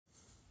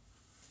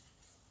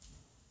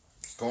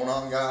Going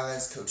on,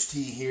 guys? Coach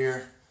T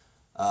here.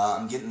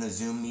 I'm getting the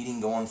Zoom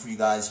meeting going for you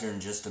guys here in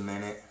just a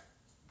minute.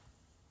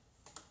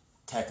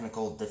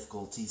 Technical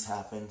difficulties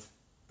happened,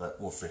 but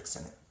we're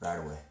fixing it right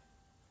away.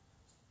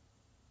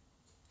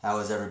 How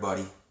is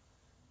everybody?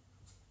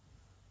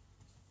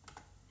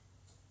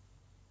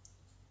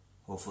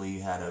 Hopefully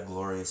you had a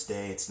glorious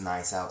day. It's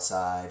nice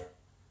outside.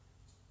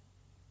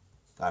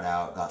 Got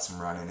out, got some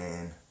running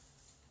in.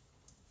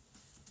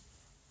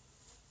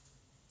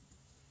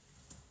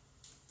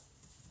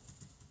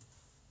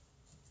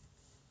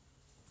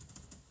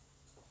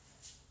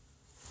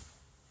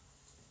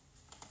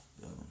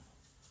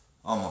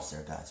 Almost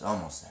there, guys.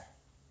 Almost there.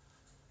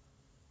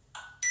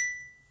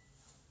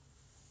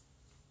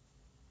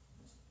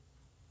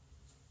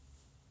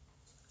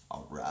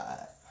 All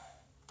right.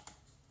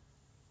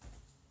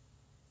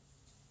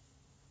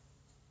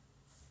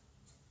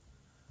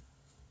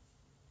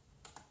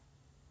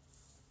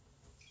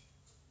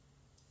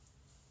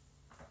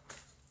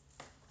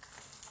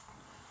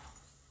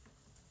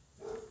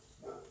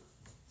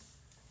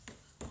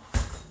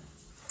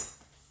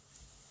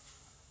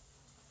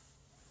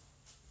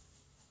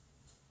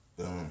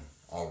 Boom.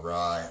 All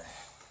right.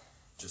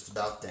 Just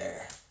about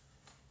there.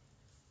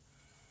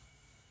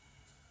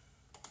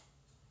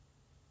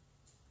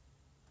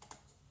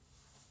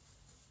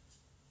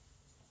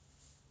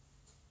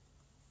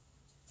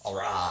 All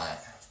right.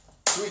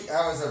 Sweet.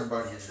 How is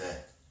everybody here today?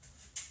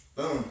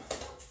 Boom.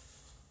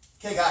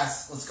 Okay,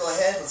 guys, let's go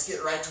ahead. Let's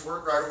get right to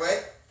work right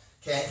away.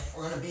 Okay,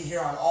 we're going to be here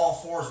on all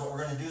fours. What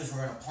we're going to do is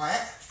we're going to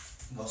plant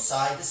and go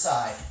side to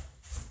side.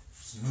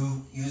 Just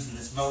move using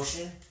this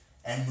motion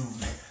and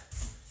movement.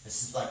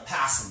 This is like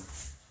passing.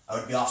 I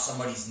would be off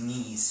somebody's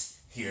knees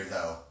here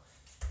though.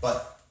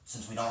 But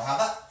since we don't have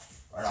that,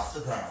 right off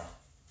the ground.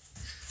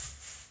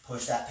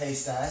 Push that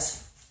pace,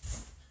 guys.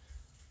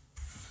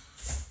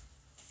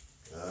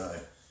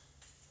 Good.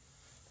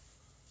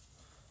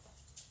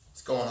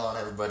 What's going on,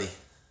 everybody?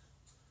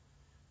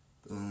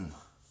 Boom.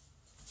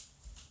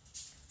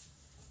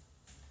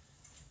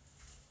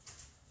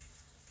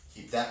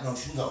 Keep that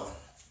motion going,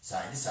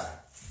 side to side.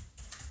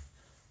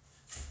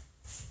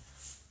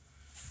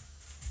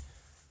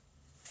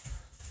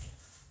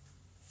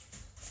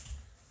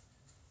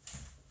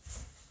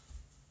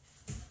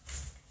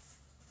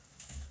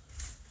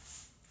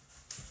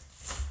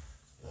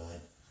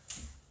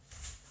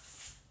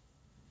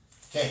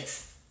 Okay,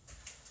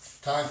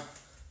 time.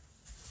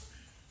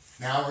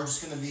 Now we're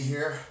just going to be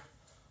here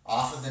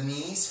off of the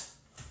knees.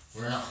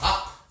 We're going to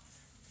hop,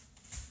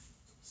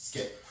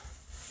 skip,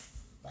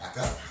 back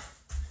up.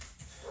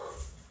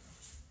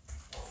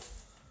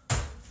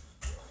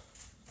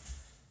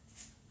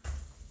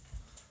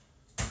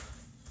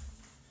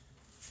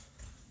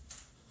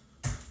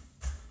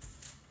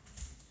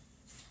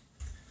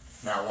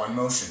 Now one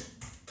motion,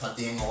 cut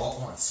the angle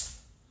all at once.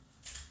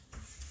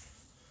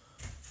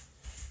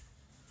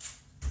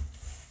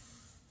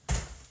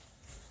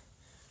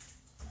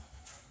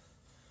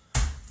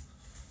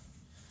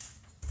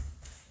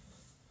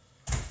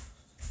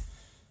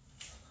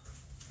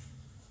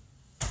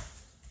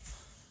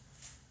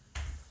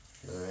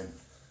 Good.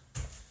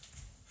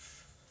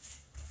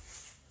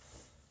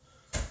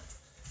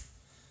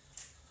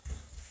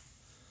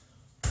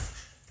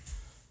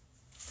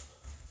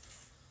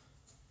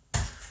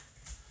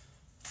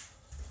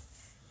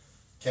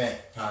 Okay,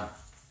 time.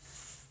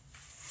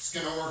 Just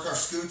gonna work our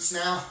scoots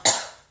now.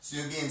 So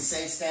you'll be in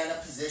safe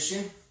stand-up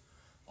position.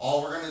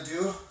 All we're gonna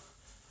do,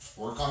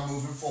 work on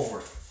moving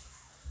forward.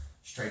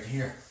 Straight to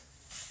here,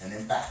 and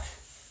then back.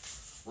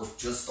 Work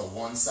just the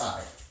one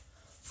side,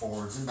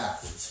 forwards and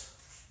backwards.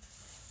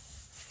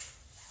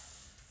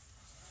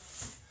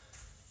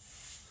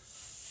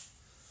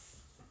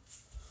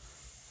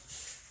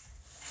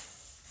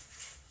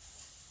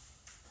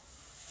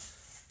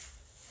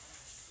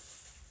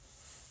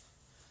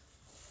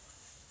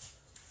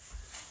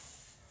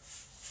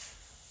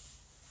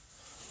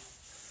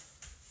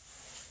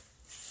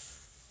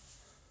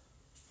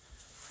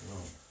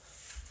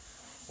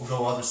 We'll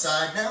go other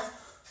side now.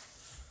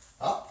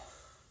 Up.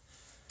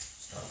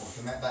 Start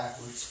working that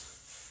backwards.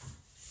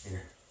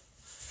 Here.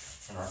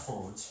 And our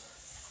forwards.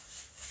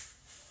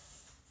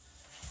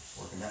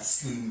 Working that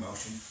scooting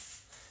motion.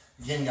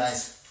 Again,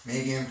 guys,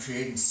 maybe I'm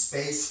creating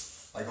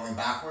space by going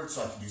backwards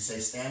so I can do, say,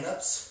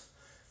 stand-ups.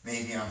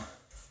 Maybe I'm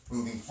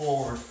moving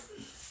forward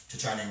to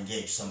try to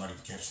engage somebody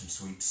to catch some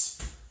sweeps.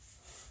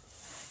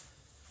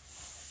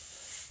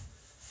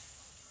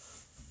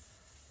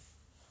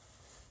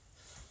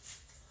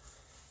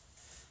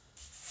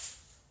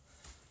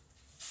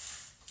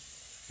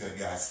 Good,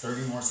 guys.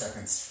 30 more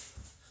seconds.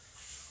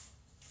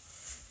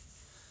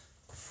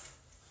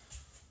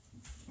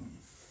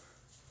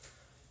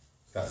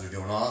 Guys are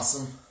doing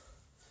awesome.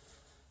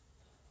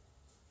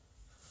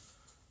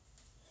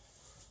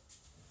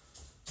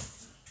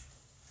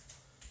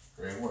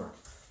 Great work.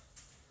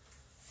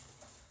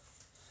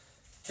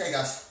 Okay,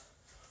 guys.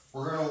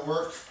 We're going to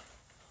work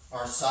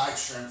our side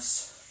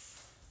shrimps.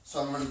 So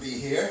I'm going to be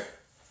here.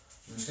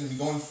 I'm just going to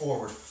be going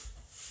forward.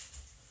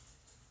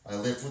 I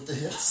lift with the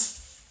hips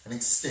and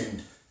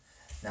extend.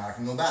 Now I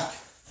can go back.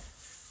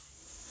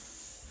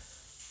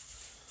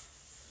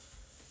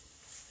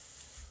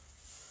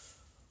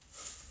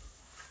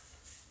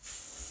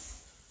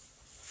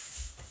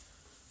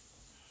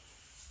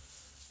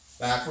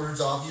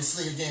 Backwards,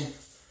 obviously, again,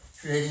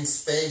 creating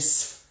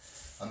space.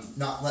 I'm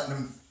not letting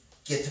them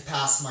get to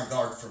pass my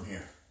guard from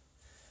here.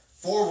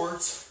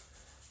 Forwards,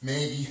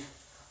 maybe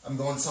I'm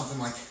going something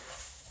like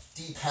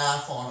deep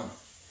half on them.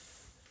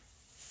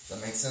 Does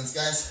that make sense,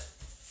 guys?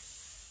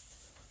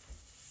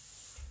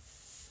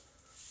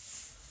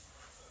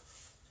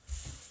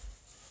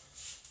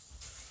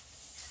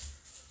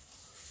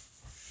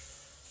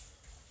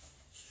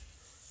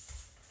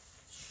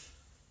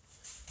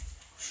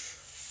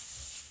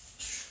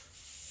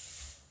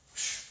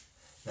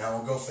 Now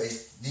we'll go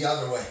face the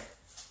other way.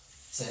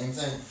 Same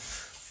thing.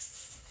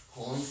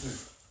 Pulling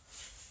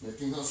through.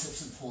 Lifting those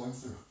hips and pulling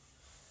through.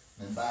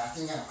 And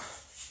backing out.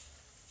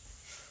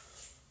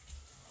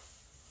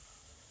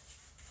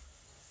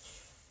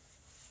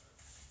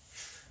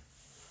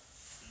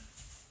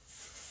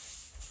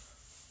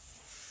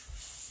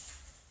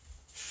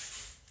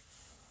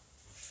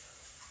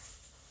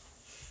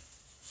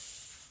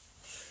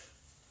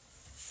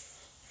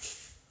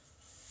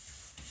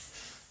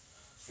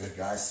 Good,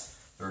 guys.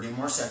 30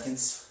 more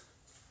seconds.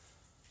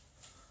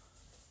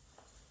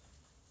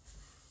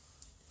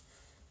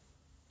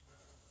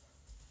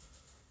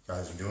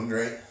 Guys are doing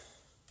great.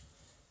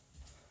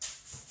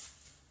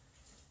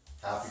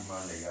 Happy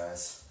Monday,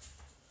 guys.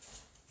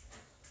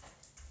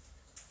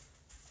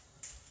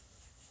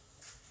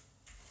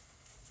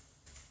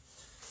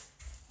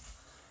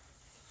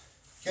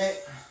 Okay,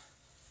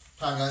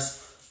 time,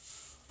 guys.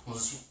 We'll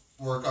just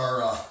work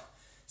our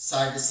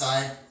side to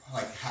side,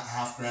 like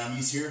half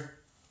Grammys here.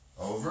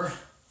 Over,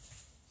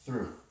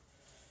 through,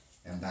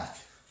 and back.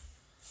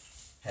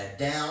 Head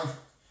down,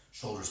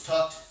 shoulders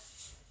tucked,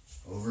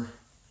 over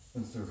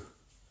and through.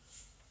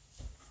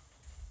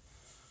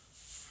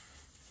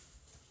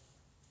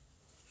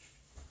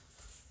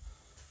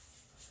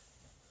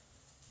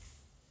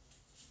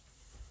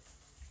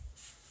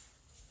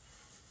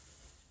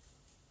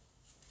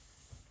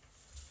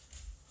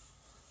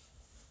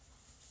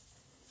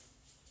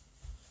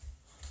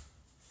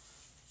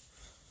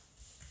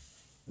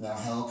 Now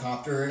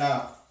helicopter it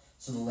out.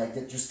 So the leg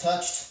that just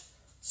touched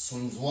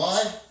swings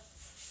wide,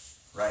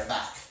 right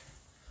back.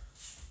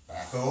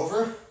 Back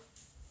over,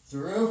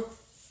 through,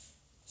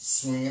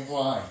 swing it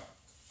wide.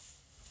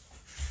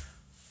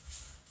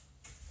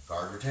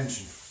 Guard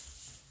retention.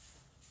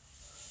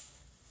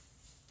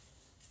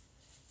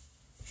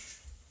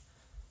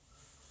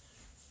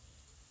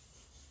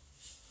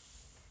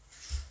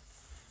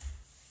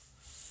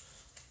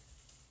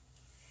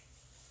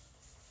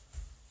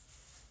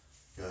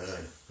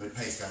 Good. Good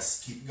pace,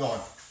 guys. Keep it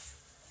going.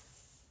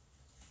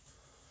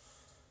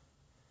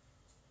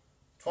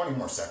 20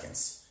 more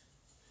seconds.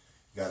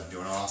 You guys are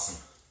doing awesome.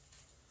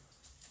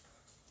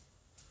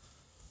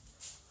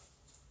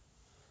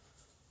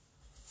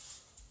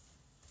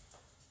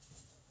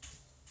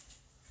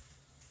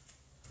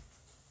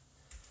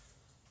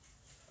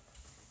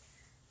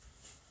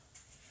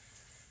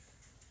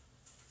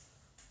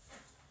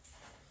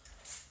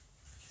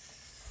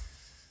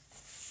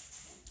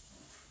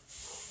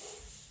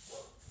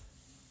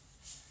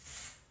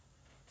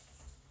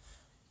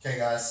 Okay,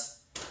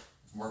 guys,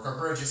 work our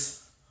bridges.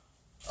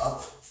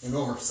 Up and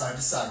over, side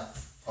to side.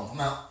 Pump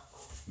them out.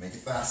 Make it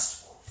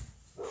fast.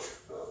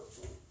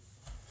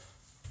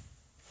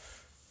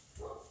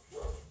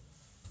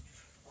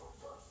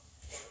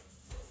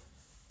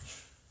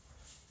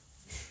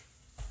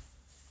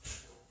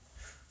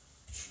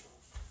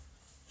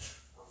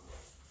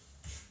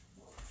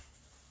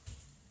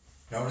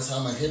 Notice how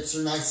my hips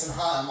are nice and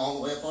high. I'm all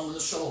the way up onto the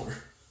shoulder.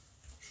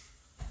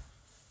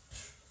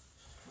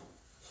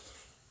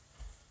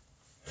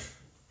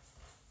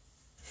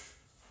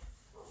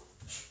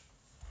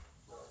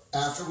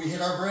 After we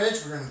hit our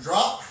bridge, we're going to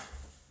drop,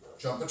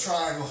 jump a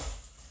triangle.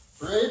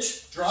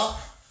 Bridge,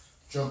 drop,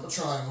 jump a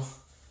triangle.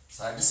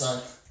 Side to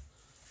side.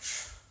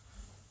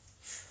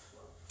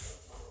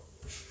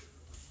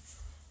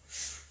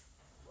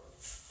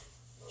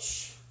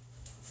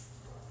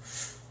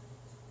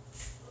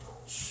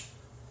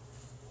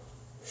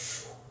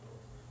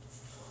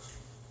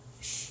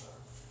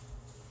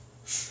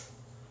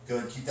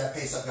 Good, keep that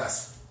pace up,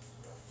 guys.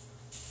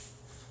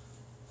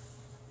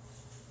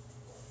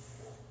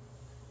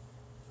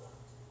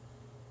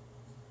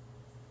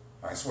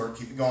 Nice work,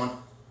 keep it going.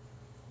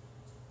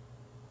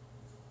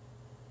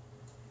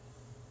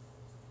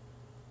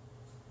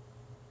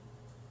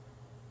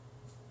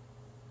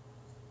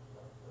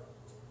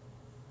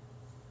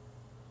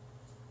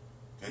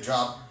 Good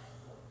job.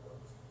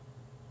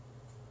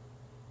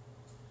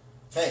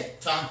 Okay,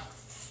 time.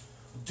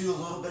 We'll do a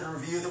little bit of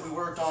review that we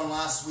worked on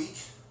last week.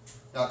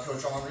 Got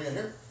Coach Henri in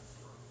here.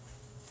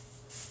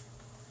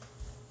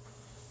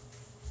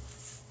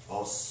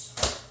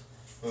 Pulse.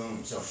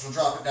 Boom. So she'll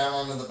drop it down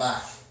onto the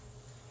back.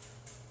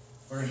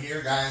 We're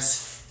here,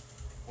 guys.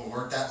 We'll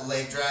work that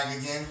leg drag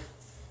again.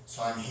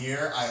 So I'm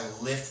here. I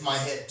lift my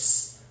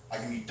hips. I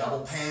can be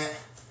double pant.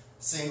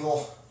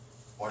 single,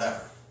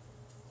 whatever.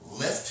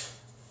 Lift,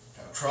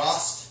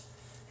 across,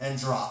 and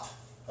drop.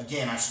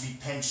 Again, I should be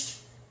pinched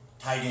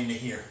tight into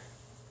here.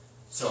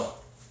 So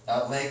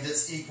that leg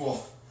that's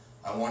equal,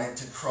 I want it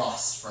to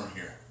cross from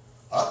here.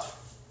 Up,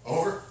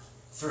 over,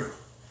 through.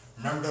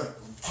 Remember to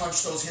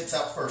punch those hips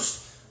out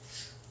first.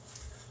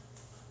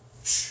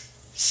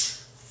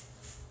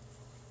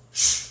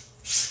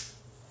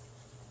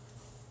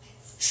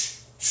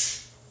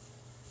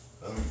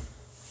 Boom.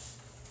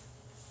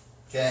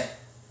 Okay,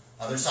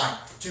 other side.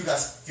 2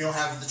 guys. If you don't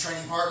have the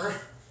training partner,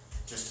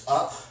 just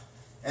up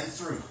and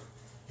through.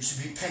 You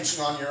should be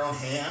pinching on your own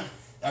hand.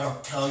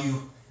 That'll tell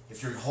you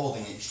if you're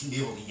holding it. You should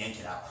be able to yank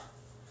it out.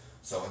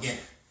 So again,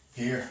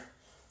 here,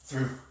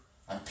 through,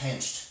 I'm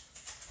pinched.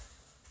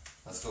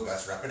 Let's go,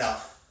 guys. Wrap it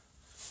out.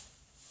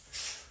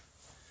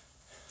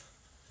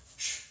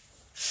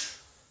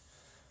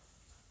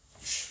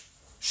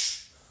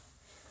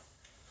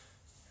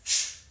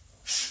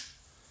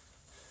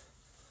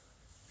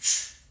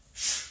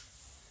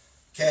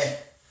 Okay,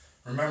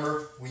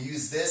 remember we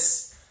use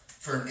this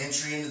for an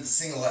entry into the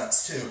single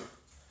X too.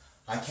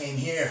 I came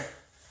here,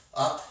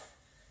 up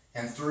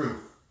and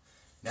through.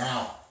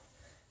 Now,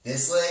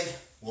 this leg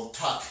will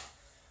tuck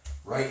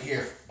right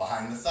here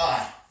behind the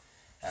thigh.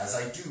 As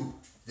I do,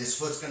 this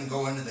foot's going to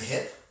go into the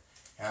hip,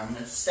 and I'm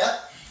going to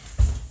step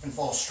and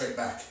fall straight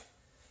back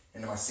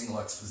into my single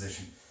X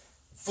position.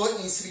 Foot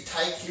needs to be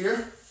tight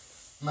here.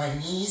 My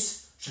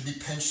knees should be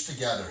pinched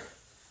together.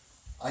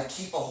 I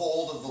keep a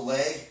hold of the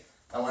leg.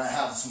 I want to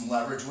have some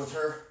leverage with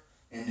her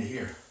into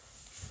here.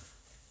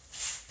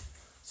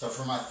 So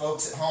for my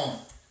folks at home,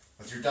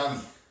 with your dummy,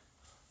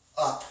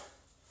 up,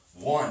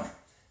 1,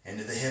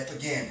 into the hip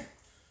again,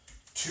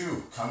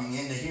 2, coming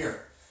into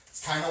here.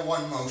 It's kind of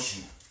one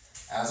motion.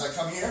 As I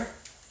come here,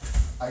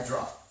 I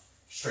drop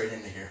straight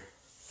into here.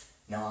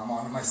 Now I'm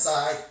onto my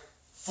side,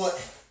 foot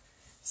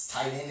is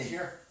tight into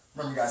here.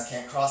 Remember, you guys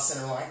can't cross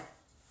center line.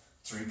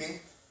 It's reaping,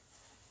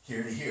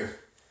 here to here.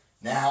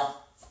 Now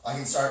I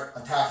can start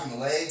attacking the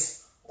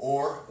legs,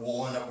 or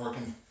we'll end up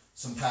working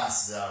some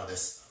passes out of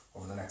this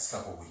over the next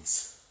couple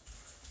weeks.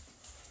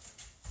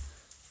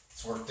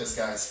 Let's work this,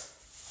 guys.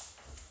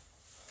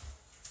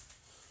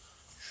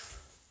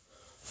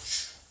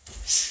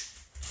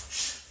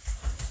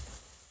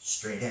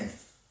 Straight in,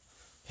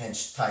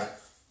 pinch tight.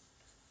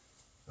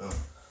 Boom.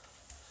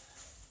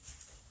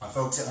 My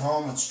folks at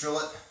home, let's drill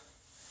it.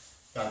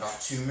 Got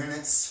about 2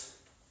 minutes.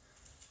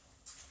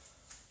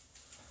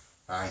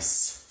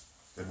 Nice.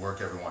 Good work,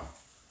 everyone.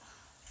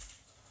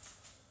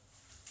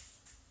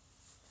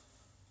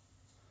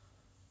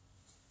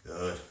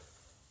 Good.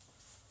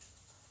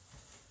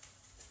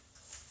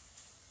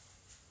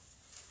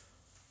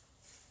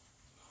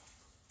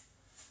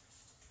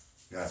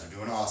 You guys are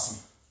doing awesome.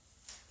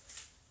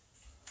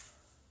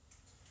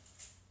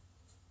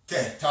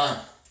 Okay, time.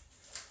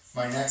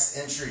 My next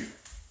entry,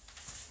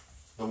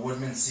 the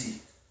Woodman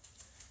C.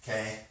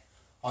 Okay,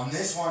 on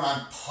this one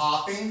I'm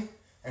popping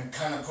and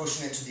kind of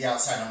pushing it to the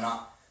outside. I'm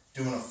not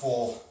doing a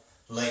full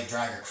leg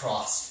drag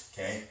across.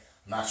 Okay,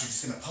 I'm actually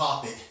just going to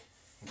pop it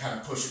and kind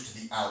of push it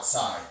to the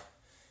outside.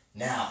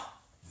 Now,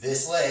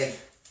 this leg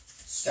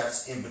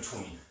steps in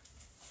between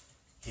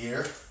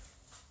here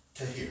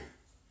to here.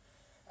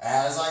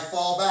 As I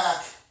fall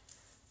back,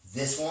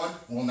 this one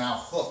will now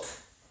hook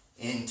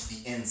into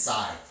the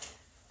inside,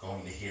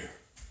 going to here.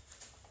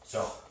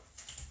 So,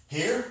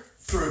 here,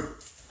 through,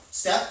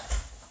 step,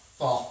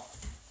 fall.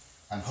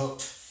 I'm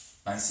hooked,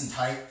 nice and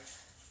tight.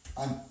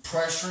 I'm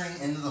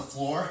pressuring into the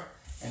floor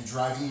and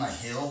driving my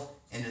heel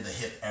into the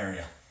hip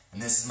area.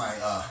 And this is my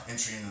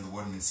entry into the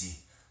Woodman C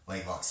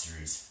leg lock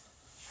series.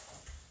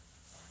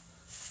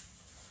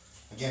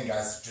 Again,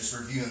 guys, just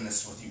reviewing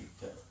this with you,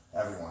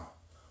 everyone.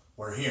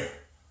 We're here,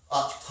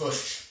 up,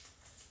 push,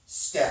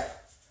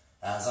 step.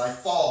 As I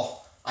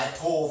fall, I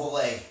pull the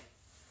leg.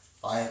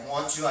 If I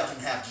want to, I can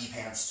have deep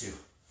hands too.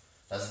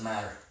 Doesn't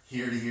matter,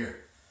 here to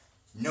here.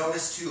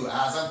 Notice too,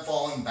 as I'm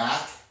falling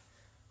back,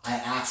 I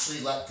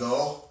actually let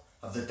go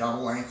of the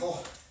double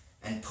ankle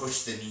and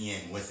push the knee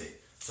in with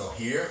it. So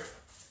here,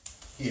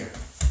 here,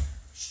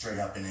 straight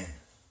up and in.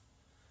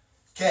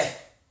 Okay,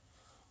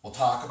 we'll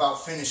talk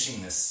about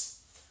finishing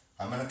this.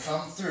 I'm gonna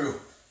come through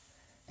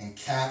and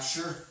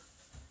capture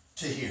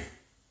to here.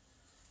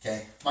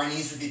 Okay, my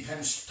knees would be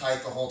pinched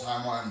tight the whole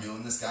time while I'm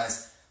doing this,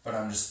 guys, but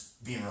I'm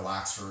just being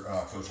relaxed for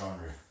Coach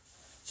Andre.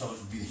 So it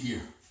would be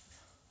here.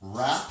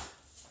 Wrap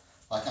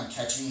like I'm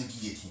catching the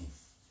guillotine.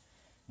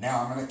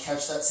 Now I'm going to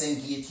catch that same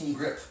guillotine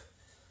grip,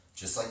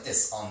 just like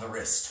this on the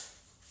wrist.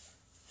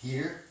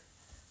 Here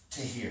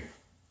to here.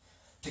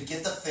 To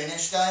get the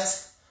finish,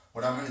 guys,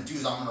 what I'm going to do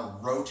is I'm going to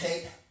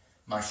rotate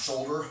my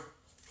shoulder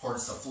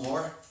towards the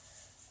floor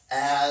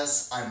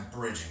as I'm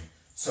bridging.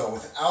 So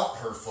without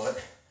her foot,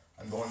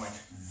 I'm going like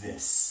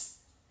this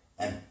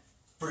and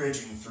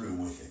bridging through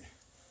with it.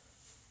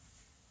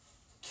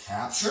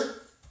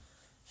 Capture,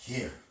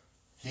 here,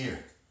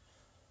 here,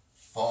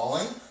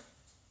 falling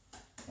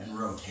and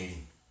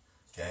rotating,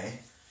 okay?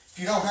 If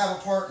you don't have a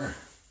partner,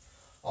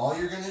 all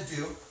you're gonna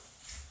do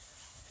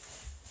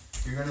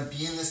You're going to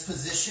be in this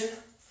position.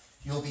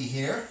 You'll be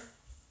here.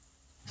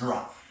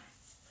 Drop.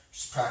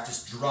 Just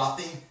practice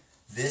dropping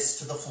this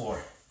to the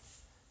floor.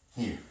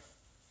 Here.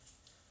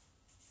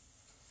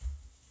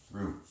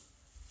 Through.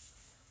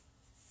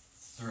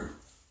 Through.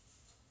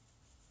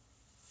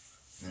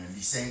 And then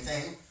the same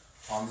thing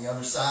on the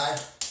other side.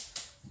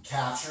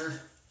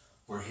 Captured.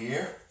 We're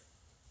here.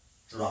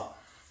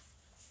 Drop.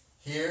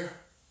 Here.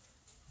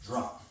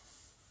 Drop.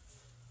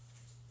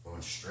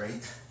 Going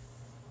straight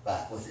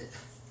back with it.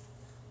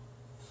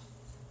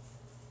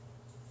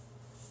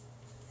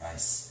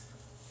 Nice.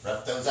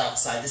 Rep those out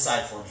side to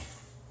side for me.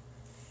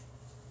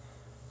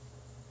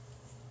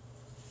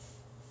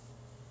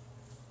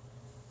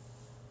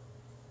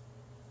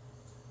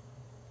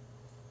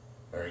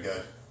 Very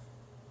good.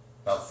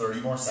 About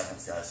 30 more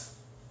seconds, guys.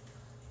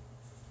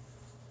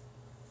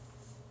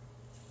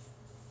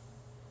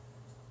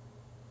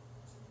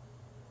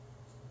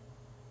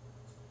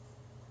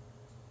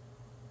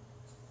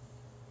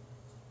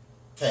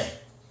 Okay,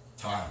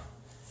 time.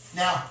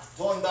 Now,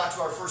 going back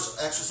to our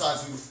first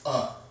exercise we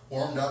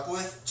warmed up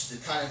with, to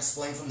kind of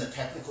explain from the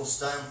technical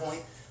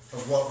standpoint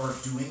of what we're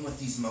doing with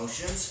these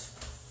motions.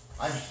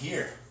 I'm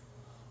here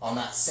on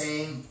that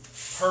same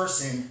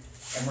person,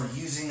 and we're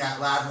using that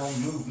lateral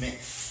movement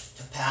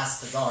to pass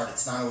the guard.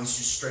 It's not always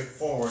just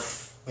straightforward.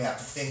 We have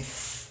to think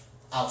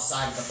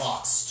outside of the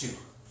box too,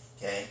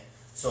 okay?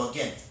 So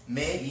again,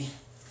 maybe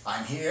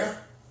I'm here,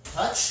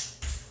 touch,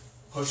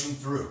 pushing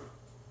through.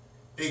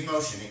 Big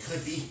motion. It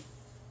could be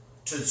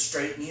to the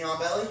straight knee on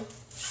belly.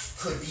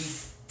 Could be,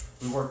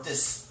 we worked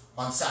this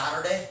on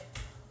Saturday,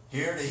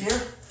 here to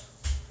here.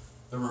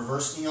 The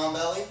reverse knee on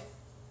belly,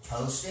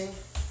 toasting,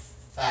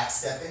 back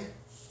stepping.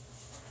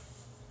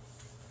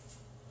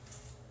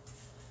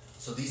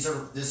 So this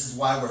is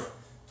why we're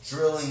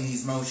drilling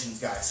these motions,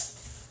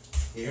 guys.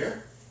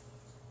 Here,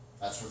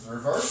 that's with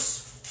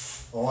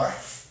reverse, or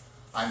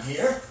I'm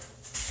here,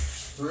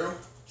 through,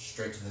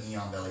 straight to the knee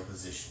on belly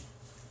position.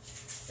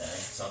 Okay,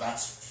 so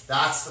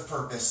that's the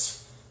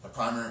purpose, the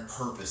primary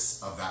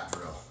purpose of that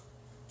drill.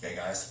 Okay,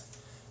 guys.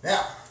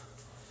 Now,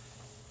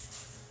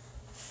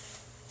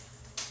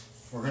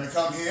 we're gonna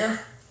come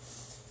here.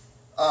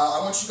 I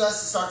want you guys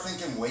to start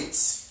thinking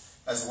weights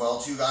as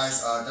well, too, guys.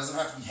 It doesn't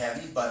have to be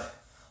heavy, but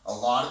a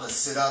lot of the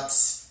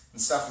sit-ups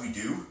and stuff we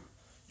do,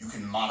 you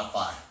can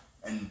modify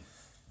and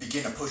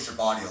begin to push your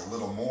body a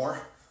little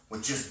more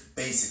with just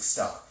basic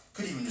stuff.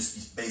 Could even just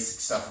be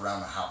basic stuff around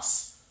the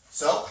house.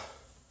 So,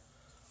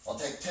 I'll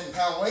take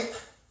 10-pound weight.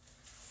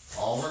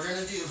 All we're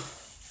gonna do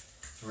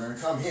is we're gonna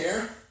come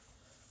here,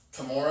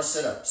 Kimura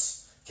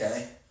sit-ups,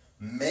 okay?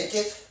 Make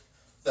it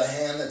the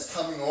hand that's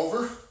coming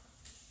over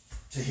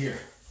to here.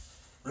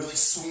 Really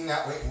swing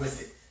that weight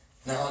with it.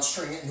 Now let's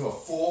turn it into a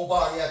full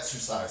body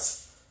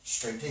exercise.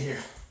 Straight to here.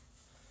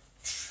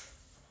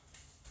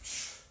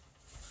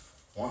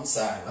 One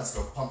side, let's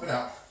go, pump it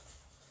out.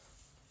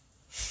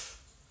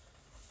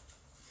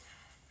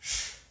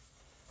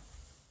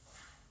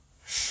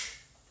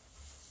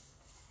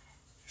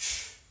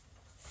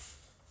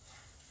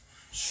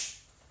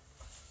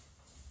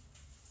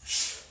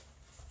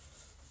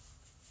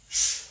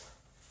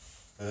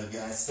 Good,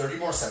 guys. 30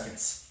 more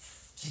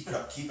seconds. Keep it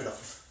up, keep it up.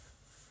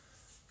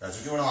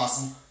 Guys are doing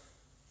awesome.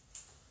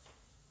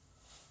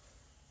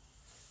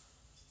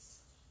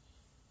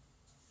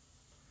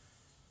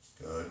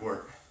 Good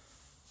work.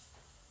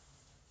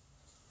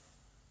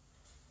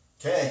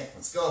 Okay,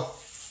 let's go.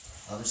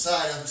 Other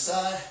side, other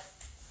side.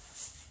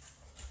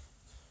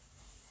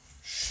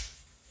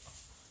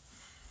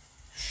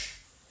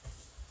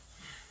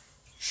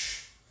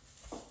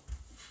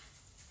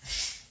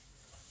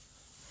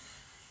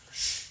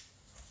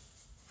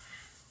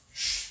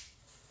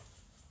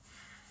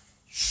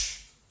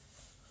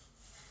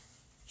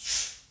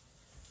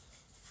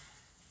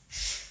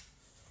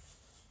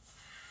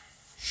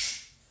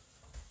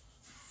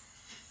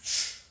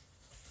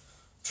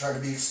 Try to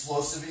be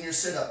explosive in your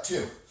sit-up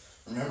too.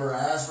 Remember,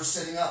 as we're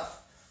sitting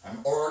up,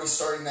 I'm already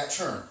starting that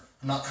turn.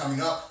 I'm not coming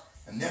up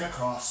and then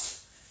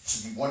across. It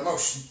should be one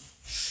motion.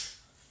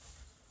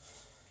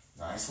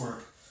 Nice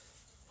work.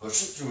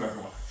 Push it through,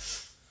 everyone.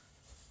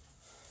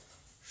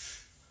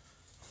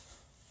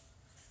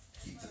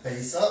 Keep the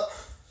pace up.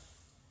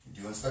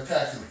 You're doing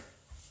spectacular.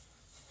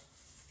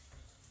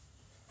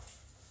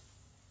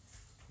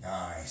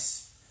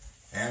 Nice.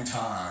 And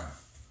time.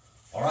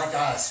 All right,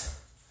 guys.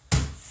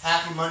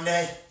 Happy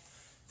Monday.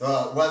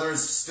 The weather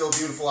is still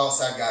beautiful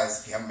outside, guys.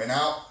 If you haven't been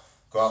out,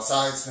 go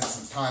outside, spend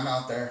some time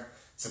out there.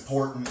 It's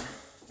important.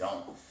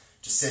 Don't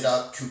just sit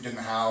up, cooped in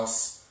the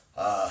house.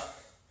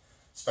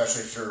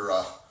 Especially if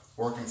you're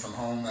working from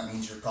home, that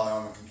means you're probably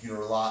on the computer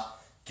a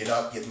lot. Get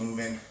up, get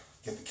moving,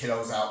 get the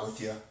kiddos out with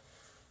you. You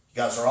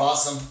guys are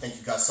awesome. Thank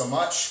you guys so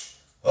much.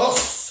 Oh.